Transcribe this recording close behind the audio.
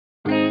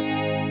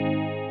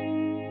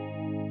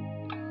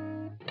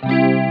Hi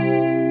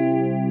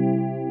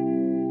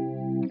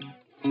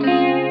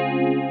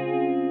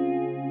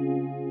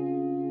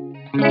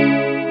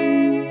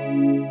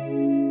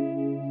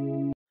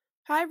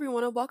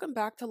everyone and welcome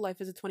back to Life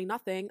is a 20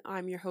 Nothing.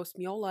 I'm your host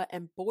Miola,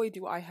 and boy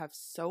do I have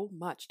so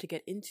much to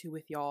get into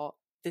with y'all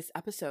this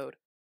episode.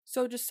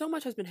 So just so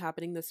much has been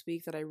happening this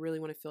week that I really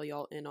want to fill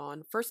y'all in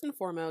on. First and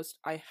foremost,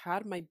 I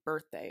had my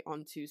birthday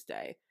on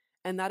Tuesday,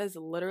 and that is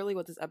literally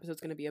what this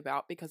episode's going to be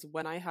about, because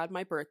when I had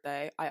my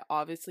birthday, I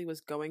obviously was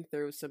going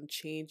through some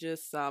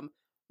changes, some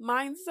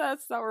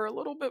mindsets that were a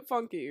little bit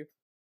funky.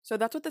 So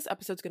that's what this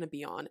episode's going to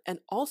be on.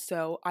 And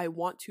also, I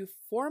want to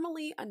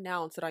formally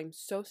announce that I'm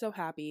so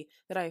happy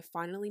that I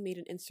finally made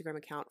an Instagram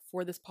account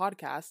for this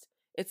podcast.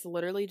 It's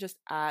literally just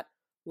at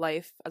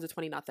Life as a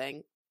 20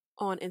 Nothing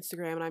on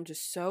Instagram. And I'm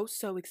just so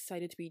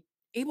excited to be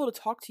able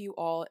to talk to you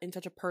all in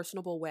such a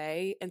personable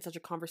way, in such a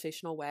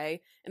conversational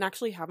way, and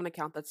actually have an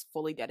account that's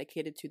fully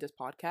dedicated to this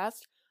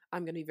podcast.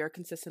 I'm going to be very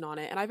consistent on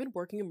it. And I've been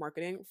working in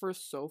marketing for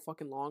so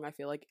fucking long. I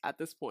feel like at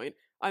this point,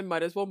 I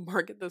might as well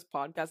market this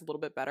podcast a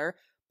little bit better.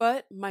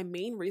 But my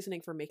main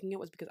reasoning for making it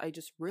was because I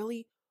just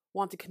really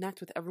want to connect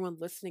with everyone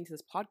listening to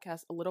this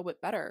podcast a little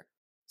bit better.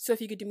 So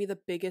if you could do me the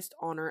biggest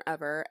honor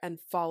ever and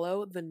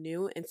follow the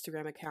new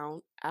Instagram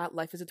account at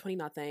Life is a 20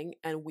 Nothing,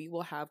 and we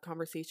will have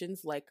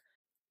conversations like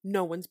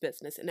no one's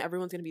business, and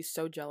everyone's gonna be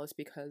so jealous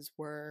because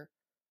we're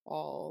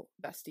all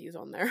besties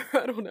on there.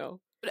 I don't know.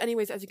 But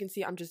anyways, as you can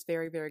see, I'm just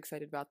very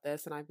excited about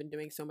this, and I've been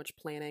doing so much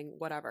planning,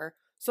 whatever.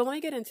 So let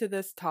me get into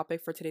this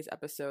topic for today's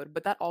episode,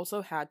 but that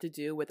also had to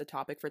do with the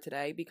topic for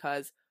today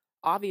because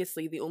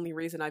obviously the only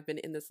reason I've been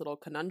in this little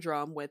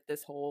conundrum with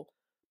this whole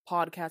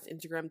podcast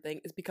Instagram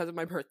thing is because of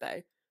my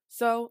birthday.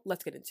 So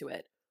let's get into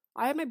it.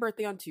 I had my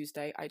birthday on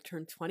Tuesday. I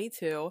turned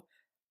 22.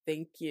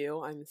 Thank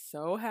you. I'm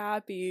so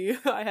happy.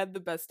 I had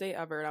the best day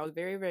ever and I was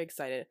very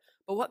excited.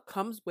 But what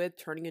comes with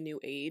turning a new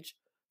age,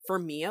 for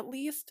me at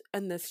least,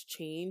 and this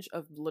change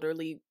of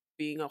literally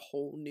being a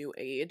whole new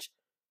age,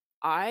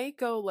 I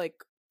go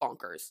like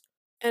bonkers.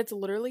 And it's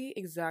literally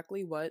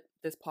exactly what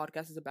this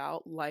podcast is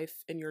about,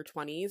 life in your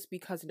 20s,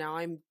 because now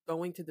I'm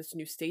going to this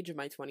new stage of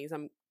my 20s.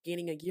 I'm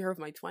gaining a year of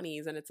my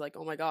 20s, and it's like,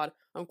 oh my god,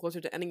 I'm closer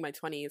to ending my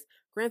 20s.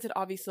 Granted,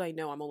 obviously, I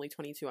know I'm only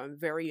 22. I'm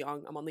very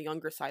young. I'm on the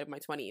younger side of my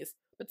 20s.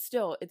 But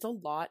still, it's a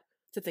lot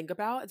to think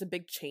about. It's a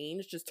big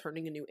change just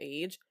turning a new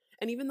age.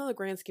 And even though the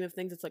grand scheme of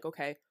things, it's like,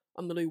 okay,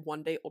 I'm literally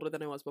one day older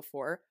than I was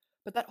before.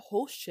 But that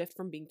whole shift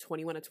from being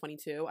 21 to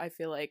 22, I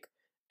feel like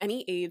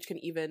any age can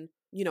even,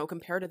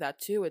 compare to that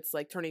too. It's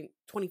like turning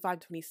 25,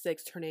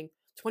 26, turning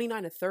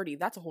 29 to 30.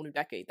 That's a whole new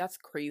decade. That's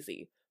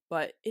crazy.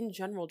 But in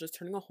general, just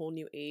turning a whole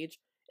new age,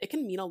 it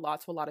can mean a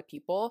lot to a lot of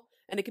people,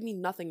 and it can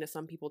mean nothing to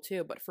some people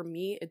too. But for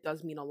me, it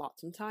does mean a lot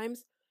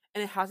sometimes.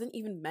 And it hasn't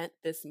even meant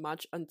this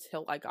much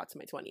until I got to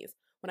my 20s.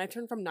 When I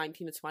turned from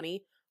 19 to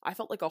 20, I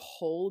felt like a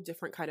whole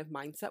different kind of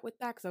mindset with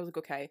that because I was like,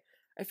 okay,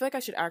 I feel like I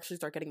should actually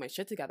start getting my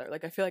shit together.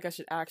 Like, I feel like I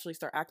should actually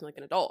start acting like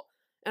an adult.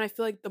 And I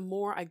feel like the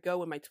more I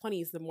go in my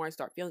 20s, the more I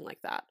start feeling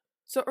like that.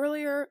 So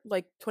earlier,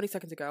 like 20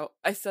 seconds ago,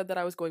 I said that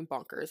I was going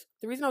bonkers.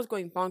 The reason I was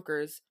going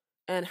bonkers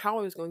and how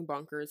I was going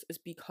bonkers is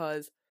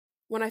because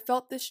when I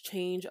felt this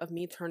change of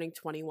me turning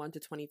 21 to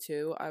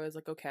 22, I was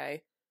like,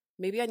 okay,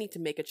 maybe I need to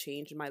make a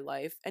change in my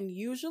life. And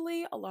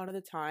usually, a lot of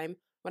the time,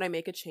 when I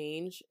make a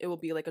change, it will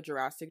be like a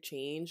drastic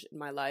change in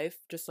my life,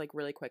 just like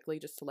really quickly,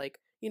 just to like,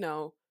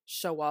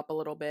 show up a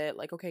little bit,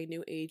 like, okay,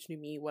 new age, new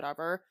me,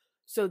 whatever.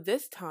 So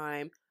this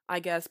time, I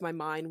guess my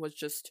mind was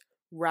just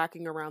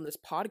racking around this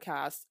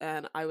podcast,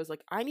 and I was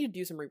like, I need to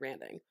do some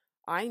rebranding.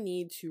 I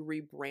need to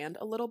rebrand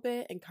a little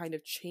bit and kind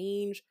of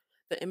change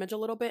the image a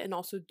little bit and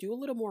also do a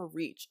little more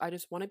reach. I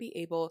just want to be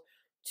able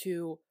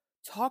to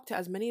talk to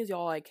as many as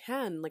y'all I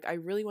can. Like, I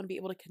really want to be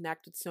able to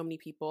connect with so many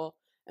people.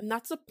 And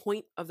that's the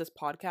point of this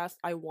podcast.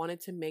 I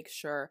wanted to make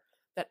sure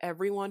that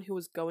everyone who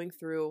was going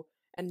through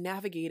and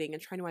navigating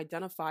and trying to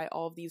identify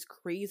all of these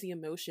crazy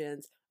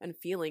emotions and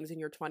feelings in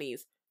your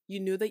 20s, you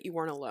knew that you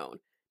weren't alone.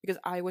 Because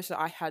I wish that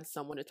I had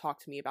someone to talk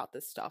to me about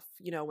this stuff,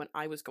 when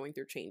I was going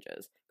through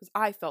changes, because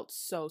I felt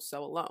so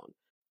alone.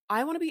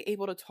 I want to be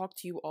able to talk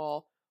to you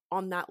all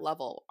on that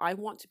level. I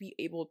want to be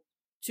able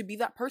to be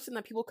that person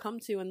that people come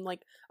to and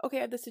like, okay,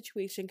 I have this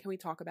situation, can we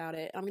talk about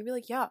it? And I'm gonna be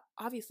like, yeah,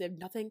 obviously I have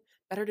nothing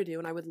better to do,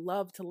 and I would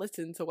love to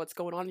listen to what's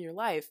going on in your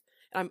life.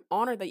 And I'm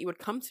honored that you would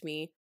come to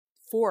me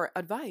for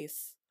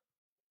advice.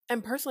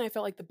 And personally, I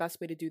felt like the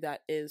best way to do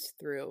that is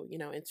through,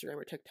 Instagram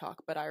or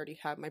TikTok. But I already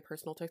have my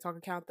personal TikTok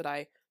account that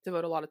I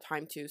devote a lot of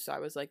time to. So I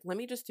was like, let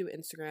me just do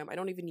Instagram. I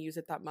don't even use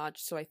it that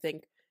much. So I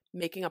think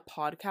making a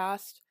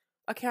podcast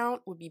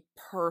account would be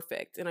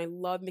perfect. And I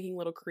love making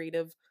little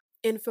creative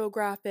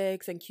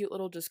infographics and cute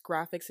little just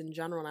graphics in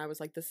general. And I was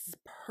like, this is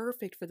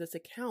perfect for this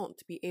account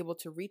to be able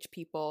to reach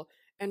people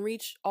and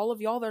reach all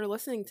of y'all that are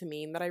listening to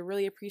me and that I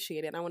really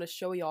appreciate it. And I want to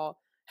show y'all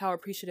how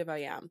appreciative I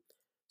am.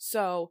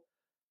 So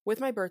with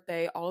my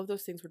birthday, all of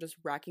those things were just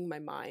racking my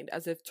mind,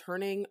 as if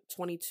turning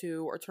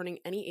 22 or turning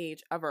any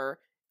age ever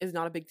is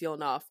not a big deal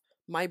enough.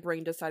 My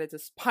brain decided to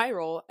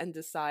spiral and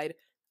decide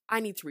I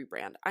need to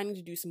rebrand. I need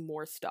to do some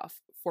more stuff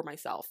for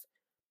myself.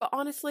 But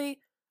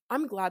honestly,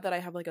 I'm glad that I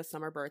have like a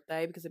summer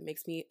birthday because it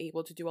makes me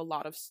able to do a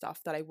lot of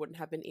stuff that I wouldn't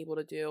have been able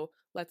to do,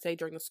 let's say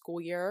during the school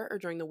year or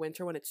during the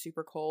winter when it's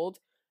super cold.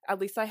 At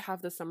least I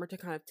have the summer to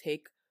kind of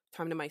take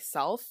time to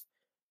myself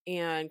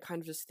and kind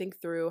of just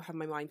think through, have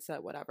my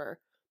mindset, whatever.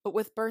 But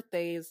with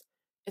birthdays,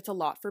 it's a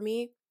lot for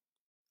me.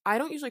 I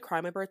don't usually cry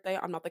on my birthday.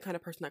 I'm not the kind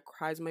of person that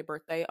cries on my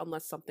birthday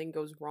unless something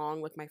goes wrong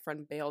with my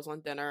friend bails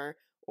on dinner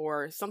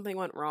or something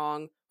went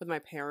wrong with my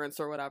parents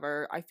or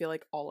whatever. I feel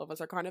like all of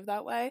us are kind of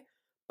that way.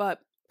 But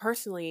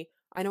personally,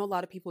 I know a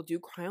lot of people do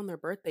cry on their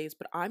birthdays,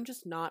 but I'm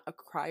just not a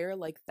crier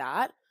like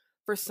that.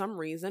 For some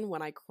reason,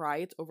 when I cry,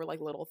 it's over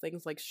like little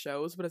things like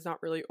shows, but it's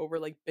not really over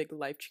like big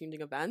life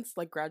changing events.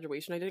 Like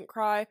graduation, I didn't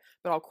cry,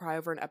 but I'll cry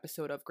over an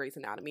episode of Grey's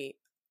Anatomy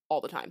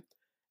all the time.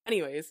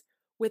 Anyways,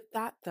 with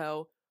that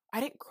though, I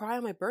didn't cry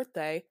on my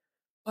birthday,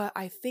 but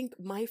I think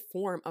my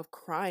form of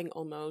crying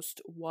almost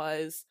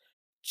was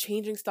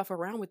changing stuff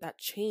around with that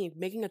change,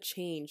 making a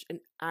change,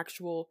 an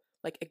actual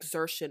like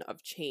exertion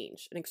of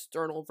change, an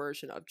external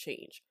version of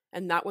change.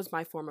 And that was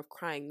my form of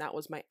crying. That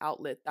was my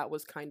outlet. That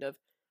was kind of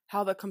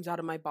how that comes out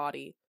of my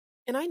body.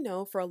 And I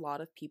know for a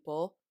lot of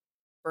people,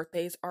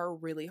 birthdays are a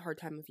really hard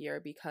time of year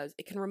because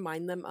it can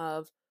remind them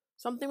of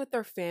something with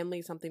their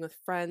family, something with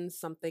friends,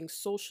 something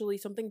socially,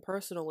 something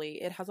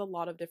personally. It has a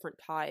lot of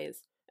different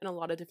ties and a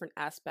lot of different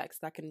aspects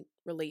that can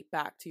relate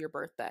back to your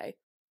birthday.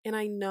 And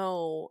I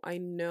know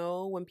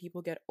when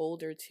people get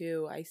older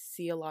too, I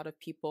see a lot of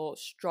people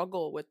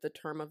struggle with the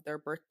term of their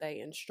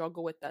birthday and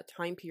struggle with that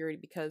time period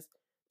because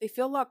they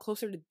feel a lot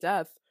closer to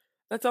death.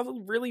 That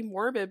sounds really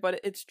morbid, but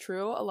it's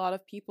true. A lot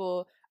of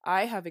people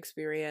I have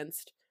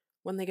experienced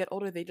when they get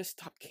older, they just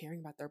stop caring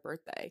about their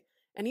birthday.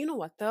 And you know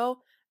what though?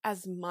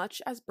 As much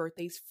as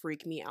birthdays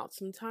freak me out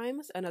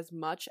sometimes, and as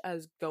much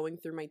as going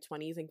through my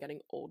 20s and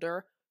getting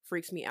older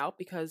freaks me out,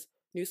 because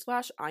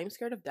newsflash, I'm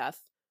scared of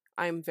death.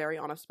 I'm very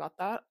honest about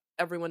that.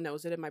 Everyone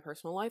knows it in my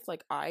personal life.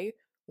 Like, I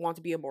want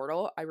to be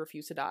immortal, I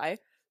refuse to die.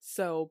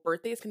 So,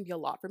 birthdays can be a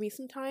lot for me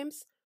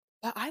sometimes.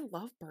 But I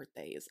love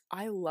birthdays.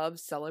 I love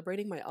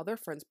celebrating my other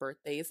friends'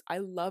 birthdays. I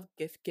love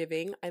gift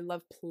giving. I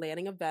love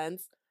planning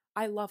events.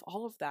 I love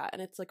all of that.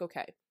 And it's like,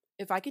 okay,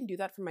 if I can do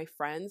that for my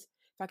friends,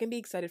 if I can be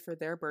excited for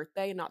their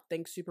birthday and not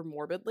think super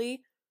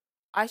morbidly,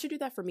 I should do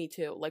that for me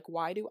too. Like,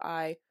 why do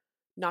I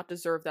not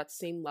deserve that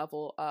same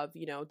level of,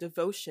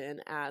 devotion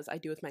as I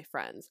do with my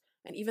friends?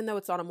 And even though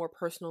it's on a more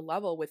personal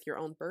level with your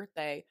own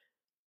birthday,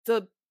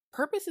 the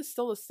purpose is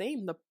still the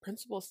same. The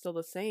principle is still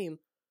the same.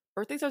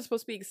 Birthdays are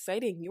supposed to be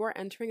exciting. You are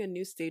entering a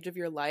new stage of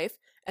your life,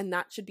 and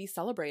that should be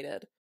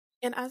celebrated.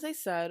 And as I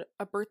said,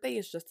 a birthday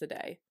is just a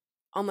day,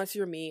 unless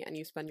you're me and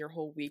you spend your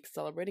whole week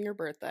celebrating your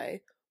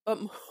birthday. But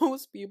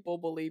most people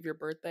believe your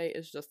birthday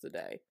is just a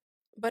day.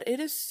 But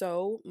it is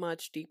so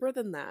much deeper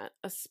than that,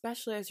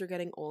 especially as you're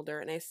getting older.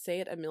 And I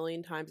say it a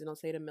million times and I'll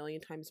say it a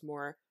million times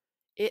more.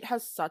 It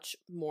has such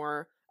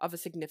more of a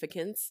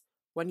significance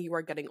when you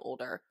are getting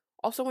older.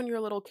 Also, when you're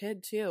a little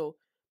kid, too.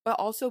 But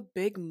also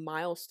big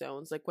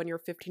milestones, like when you're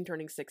 15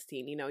 turning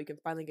 16, you can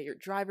finally get your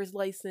driver's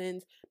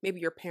license. Maybe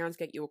your parents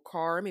get you a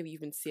car. Maybe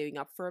you've been saving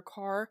up for a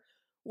car.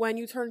 When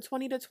you turn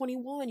 20 to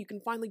 21, you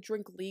can finally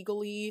drink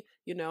legally.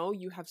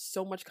 You have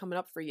so much coming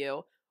up for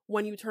you.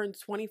 When you turn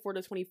 24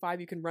 to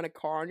 25, you can rent a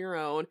car on your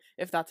own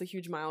if that's a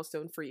huge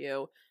milestone for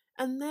you.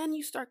 And then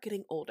you start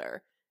getting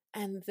older.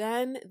 And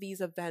then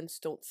these events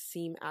don't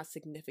seem as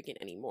significant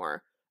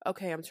anymore.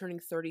 Okay, I'm turning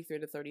 33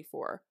 to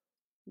 34.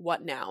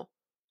 What now?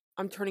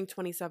 I'm turning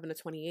 27 to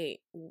 28.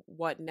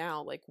 What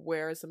now? Like,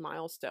 where is the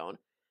milestone?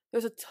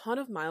 There's a ton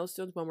of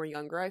milestones when we're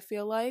younger, I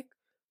feel like.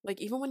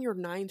 Like, even when you're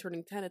 9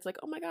 turning 10, it's like,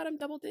 oh my god, I'm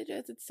double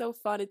digits. It's so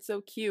fun. It's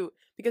so cute.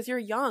 Because you're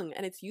young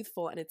and it's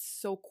youthful and it's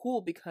so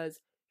cool because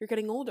you're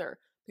getting older.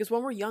 Because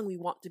when we're young, we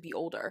want to be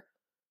older.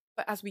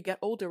 But as we get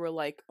older, we're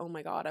like, oh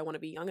my god, I want to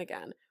be young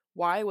again.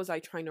 Why was I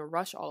trying to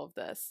rush all of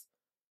this?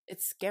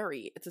 It's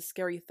scary. It's a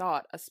scary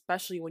thought,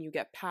 especially when you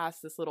get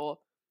past this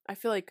little, I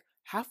feel like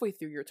halfway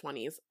through your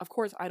 20s. Of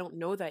course, I don't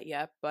know that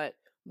yet, but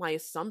my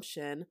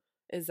assumption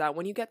is that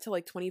when you get to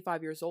like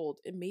 25 years old,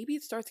 maybe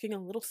it starts getting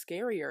a little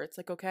scarier. It's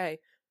like, okay,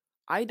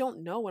 I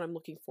don't know what I'm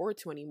looking forward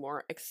to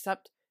anymore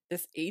except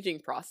this aging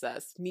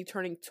process, me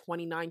turning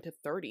 29 to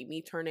 30,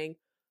 me turning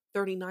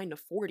 39 to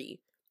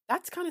 40.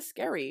 That's kind of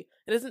scary.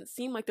 It doesn't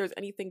seem like there's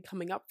anything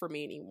coming up for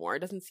me anymore. It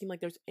doesn't seem like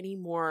there's any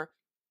more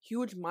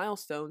huge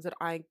milestones that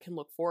I can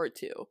look forward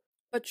to.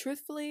 But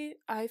truthfully,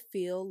 I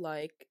feel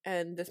like,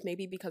 and this may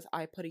be because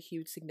I put a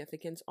huge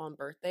significance on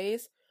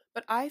birthdays,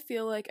 but I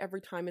feel like every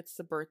time it's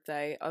the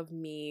birthday of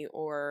me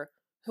or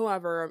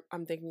whoever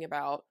I'm thinking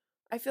about,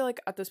 I feel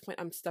like at this point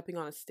I'm stepping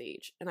on a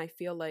stage and I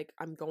feel like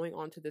I'm going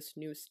on to this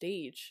new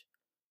stage.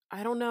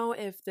 I don't know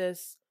if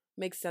this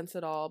makes sense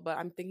at all, but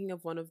I'm thinking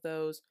of one of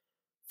those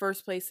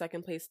first place,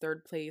 second place,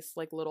 third place,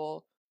 like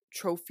little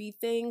trophy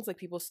things like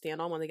people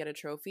stand on when they get a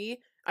trophy.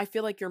 I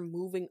feel like you're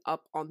moving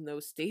up on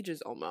those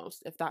stages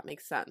almost, if that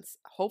makes sense.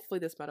 Hopefully,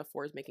 this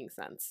metaphor is making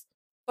sense.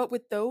 But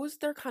with those,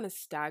 they're kind of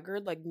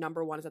staggered. Like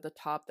number one is at the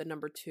top, the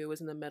number two is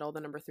in the middle,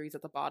 the number three is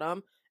at the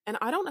bottom. And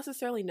I don't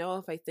necessarily know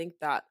if I think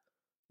that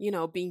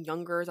being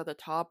younger is at the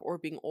top or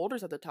being older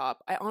is at the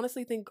top. I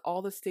honestly think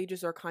all the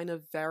stages are kind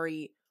of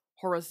very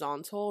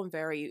horizontal and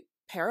very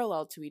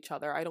parallel to each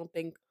other. I don't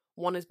think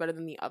one is better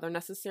than the other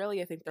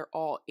necessarily. I think they're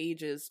all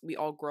ages. We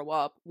all grow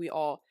up, we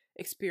all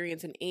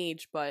experience an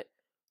age, but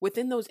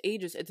within those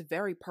ages, it's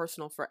very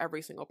personal for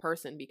every single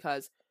person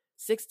because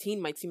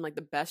 16 might seem like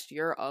the best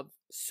year of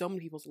so many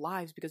people's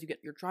lives because you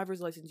get your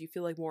driver's license, you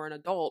feel like more an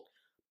adult,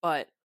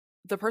 but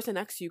the person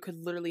next to you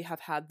could literally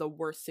have had the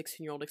worst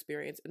 16-year-old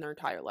experience in their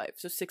entire life.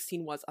 So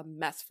 16 was a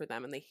mess for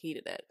them and they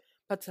hated it.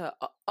 But to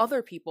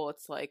other people,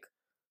 it's like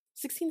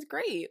 16's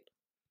great.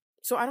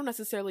 So I don't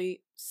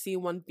necessarily see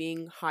one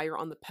being higher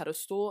on the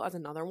pedestal as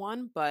another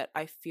one, but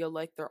I feel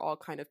like they're all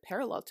kind of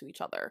parallel to each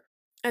other.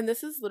 And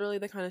this is literally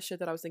the kind of shit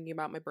that I was thinking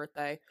about my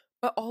birthday,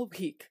 but all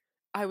week.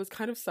 I was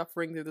kind of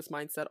suffering through this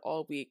mindset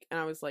all week, and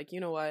I was like, you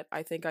know what?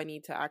 I think I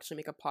need to actually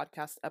make a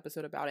podcast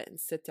episode about it and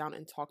sit down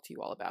and talk to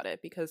you all about it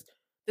because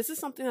this is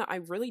something that I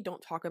really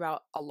don't talk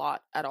about a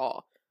lot at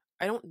all.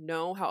 I don't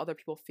know how other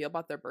people feel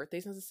about their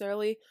birthdays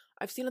necessarily.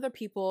 I've seen other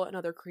people and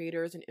other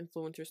creators and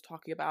influencers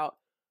talking about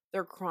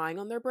they're crying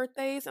on their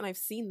birthdays, and I've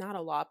seen that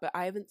a lot, but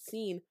I haven't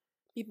seen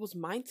people's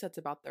mindsets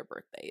about their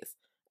birthdays.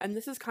 And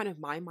this is kind of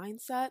my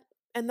mindset.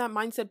 And that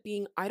mindset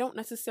being, I don't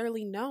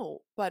necessarily know,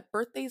 but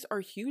birthdays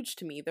are huge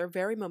to me. They're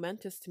very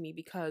momentous to me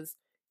because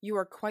you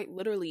are quite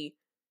literally,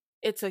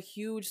 it's a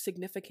huge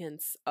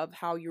significance of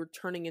how you're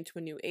turning into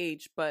a new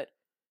age. But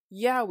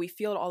yeah, we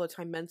feel it all the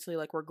time mentally,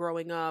 like we're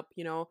growing up,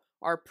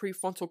 our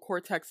prefrontal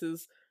cortex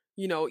is,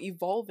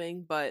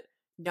 evolving, but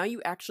now you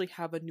actually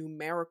have a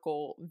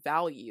numerical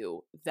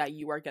value that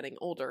you are getting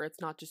older.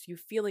 It's not just you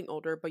feeling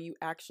older, but you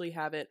actually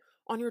have it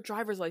on your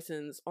driver's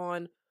license,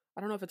 on, I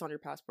don't know if it's on your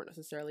passport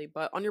necessarily,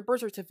 but on your birth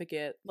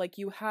certificate. Like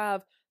you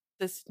have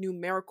this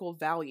numerical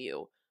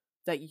value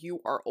that you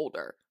are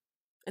older.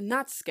 And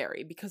that's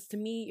scary because to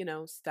me,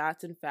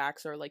 stats and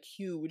facts are like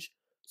huge.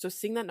 So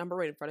seeing that number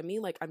right in front of me,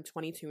 like I'm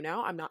 22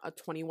 now, I'm not a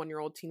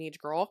 21-year-old teenage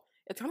girl,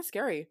 it's kind of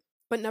scary.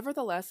 But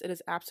nevertheless, it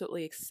is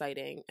absolutely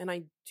exciting. And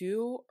I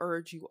do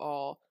urge you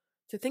all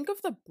to think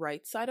of the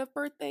bright side of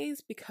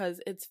birthdays because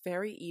it's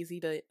very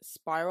easy to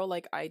spiral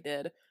like I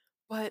did.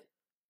 But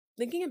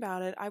thinking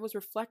about it, I was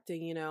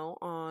reflecting,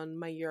 on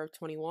my year of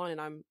 21,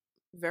 and I'm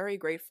very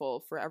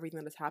grateful for everything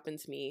that has happened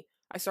to me.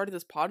 I started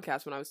this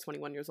podcast when I was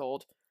 21 years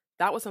old.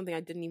 That was something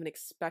I didn't even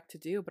expect to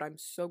do, but I'm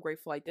so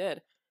grateful I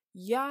did.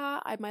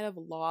 Yeah, I might have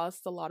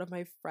lost a lot of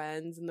my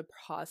friends in the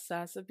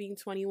process of being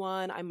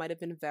 21. I might have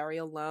been very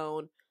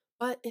alone,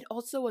 but it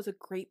also was a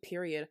great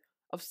period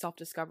of self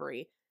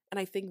discovery. And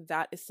I think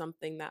that is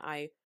something that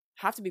I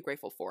have to be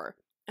grateful for.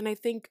 And I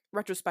think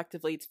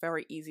retrospectively, it's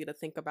very easy to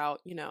think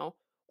about,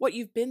 what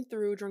you've been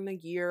through during the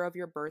year of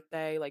your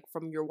birthday, like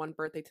from your one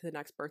birthday to the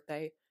next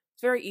birthday.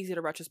 It's very easy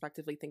to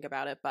retrospectively think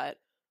about it, but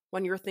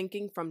when you're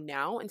thinking from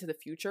now into the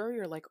future,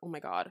 you're like, oh my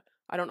God,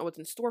 I don't know what's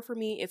in store for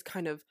me. It's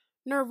kind of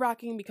nerve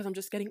wracking because I'm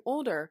just getting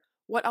older.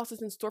 What else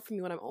is in store for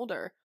me when I'm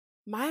older?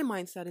 My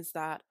mindset is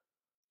that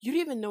you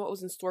didn't even know what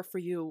was in store for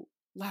you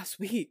last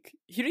week.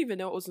 You didn't even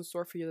know what was in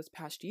store for you this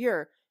past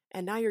year.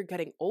 And now you're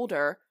getting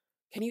older.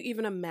 Can you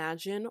even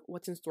imagine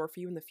what's in store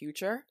for you in the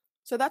future?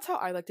 So that's how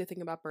I like to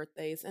think about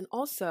birthdays. And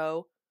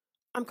also,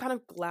 I'm kind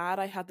of glad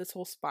I had this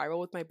whole spiral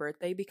with my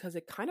birthday because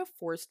it kind of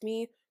forced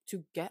me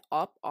to get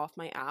up off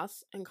my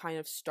ass and kind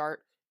of start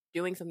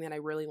doing something that I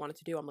really wanted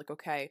to do. I'm like,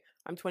 okay,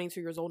 I'm 22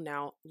 years old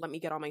now. Let me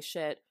get on my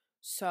shit.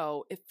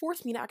 So it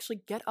forced me to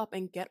actually get up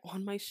and get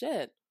on my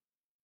shit.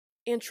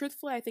 And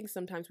truthfully, I think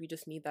sometimes we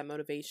just need that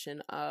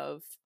motivation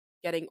of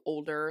getting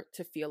older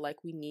to feel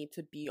like we need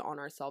to be on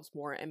ourselves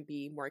more and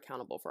be more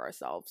accountable for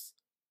ourselves.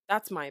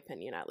 That's my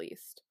opinion, at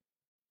least.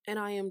 And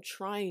I am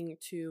trying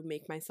to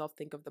make myself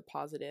think of the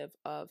positive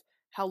of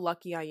how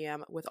lucky I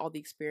am with all the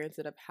experience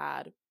that I've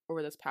had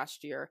over this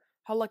past year.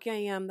 How lucky I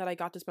am that I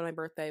got to spend my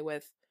birthday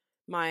with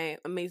my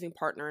amazing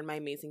partner and my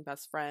amazing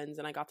best friends,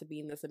 and I got to be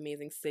in this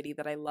amazing city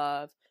that I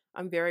love.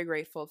 I'm very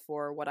grateful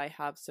for what I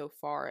have so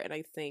far, and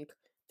I think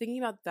thinking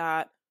about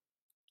that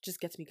just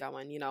gets me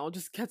going,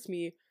 just gets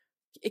me,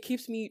 it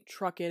keeps me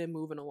trucking and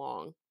moving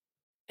along.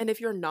 And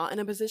if you're not in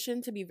a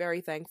position to be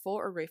very thankful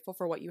or grateful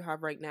for what you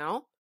have right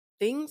now,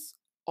 things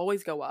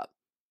always go up.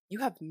 You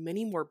have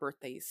many more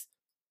birthdays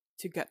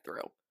to get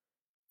through.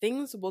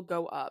 Things will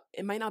go up.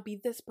 It might not be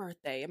this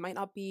birthday, it might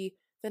not be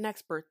the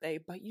next birthday,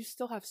 but you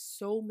still have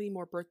so many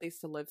more birthdays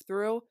to live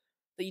through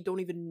that you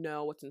don't even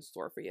know what's in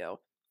store for you.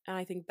 And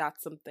I think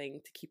that's something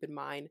to keep in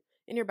mind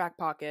in your back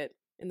pocket,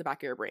 in the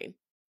back of your brain.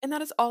 And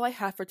that is all I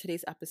have for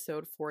today's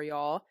episode for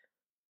y'all.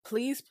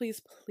 Please,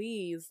 please,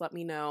 please let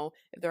me know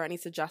if there are any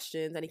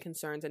suggestions, any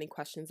concerns, any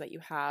questions that you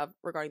have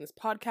regarding this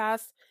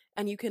podcast.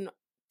 And you can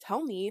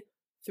tell me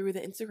through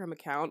the Instagram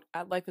account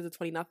at Life is a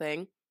 20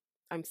 Nothing.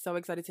 I'm so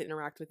excited to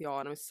interact with y'all,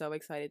 and I'm so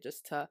excited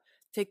just to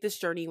take this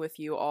journey with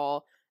you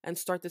all and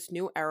start this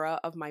new era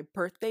of my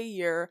birthday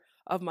year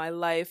of my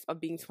life of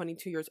being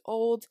 22 years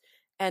old.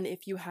 And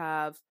if you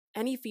have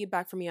any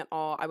feedback from me at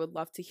all, I would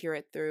love to hear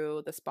it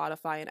through the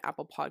Spotify and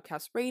Apple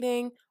Podcast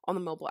rating on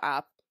the mobile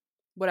app.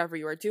 Whatever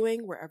you are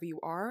doing, wherever you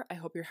are, I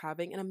hope you're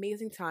having an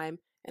amazing time,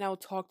 and I will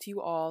talk to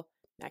you all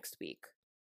next week.